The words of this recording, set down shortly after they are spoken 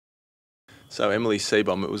So Emily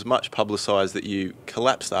Seebohm, it was much publicised that you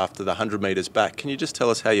collapsed after the 100 metres back. Can you just tell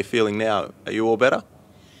us how you're feeling now? Are you all better?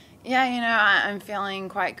 Yeah, I'm feeling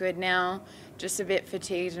quite good now. Just a bit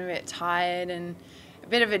fatigued and a bit tired and a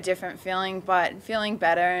bit of a different feeling, but feeling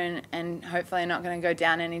better and hopefully not going to go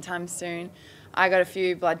down anytime soon. I got a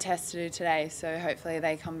few blood tests to do today, so hopefully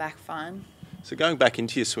they come back fine. So going back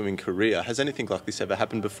into your swimming career, has anything like this ever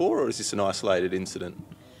happened before, or is this an isolated incident?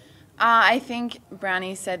 I think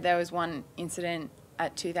Brownie said there was one incident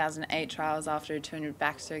at 2008 trials after a 200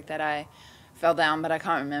 backstroke that I fell down, but I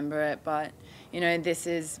can't remember it. But, this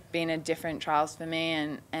has been a different trials for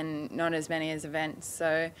me and not as many as events.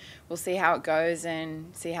 So we'll see how it goes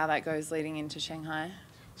and see how that goes leading into Shanghai.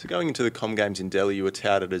 So going into the Com Games in Delhi, you were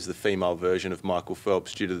touted as the female version of Michael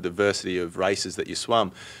Phelps due to the diversity of races that you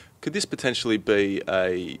swum. Could this potentially be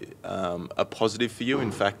a positive for you,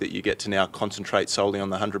 in fact, that you get to now concentrate solely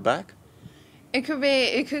on the 100 back? It could be.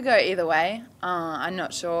 It could go either way. I'm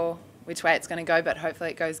not sure which way it's going to go, but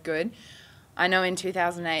hopefully it goes good. I know in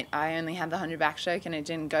 2008 I only had the 100 backstroke and it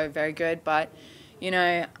didn't go very good, but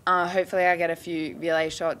hopefully I get a few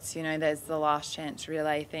relay shots. There's the last chance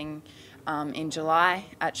relay thing in July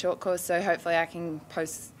at short course, so hopefully I can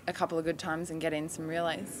post a couple of good times and get in some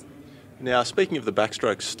relays. Now, speaking of the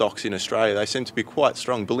backstroke stocks in Australia, they seem to be quite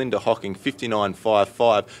strong. Belinda Hocking,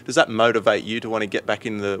 59.55. Does that motivate you to want to get back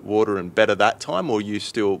in the water and better that time, or are you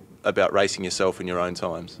still about racing yourself in your own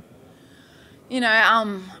times?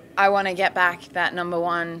 I want to get back that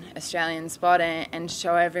 #1 Australian spot and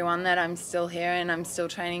show everyone that I'm still here and I'm still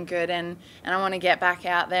training good, and I want to get back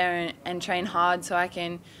out there and train hard so I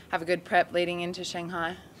can have a good prep leading into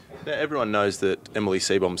Shanghai. Now, everyone knows that Emily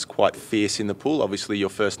Seebohm's quite fierce in the pool. Obviously, your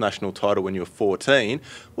first national title when you were 14.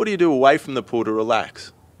 What do you do away from the pool to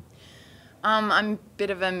relax? I'm a bit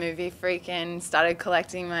of a movie freak and started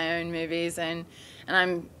collecting my own movies, and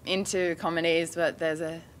I'm into comedies, but there's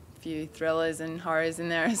a few thrillers and horrors in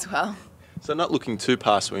there as well. So not looking too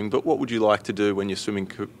past swimming, but what would you like to do when your swimming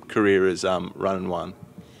career is run and won?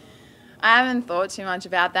 I haven't thought too much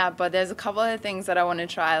about that, but there's a couple of things that I want to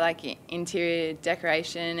try, like interior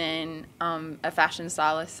decoration and a fashion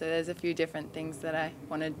stylist, so there's a few different things that I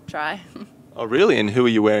want to try. Oh really? And who are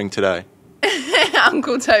you wearing today?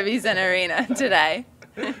 Uncle Toby's and Arena today.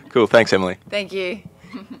 Cool, thanks Emily. Thank you.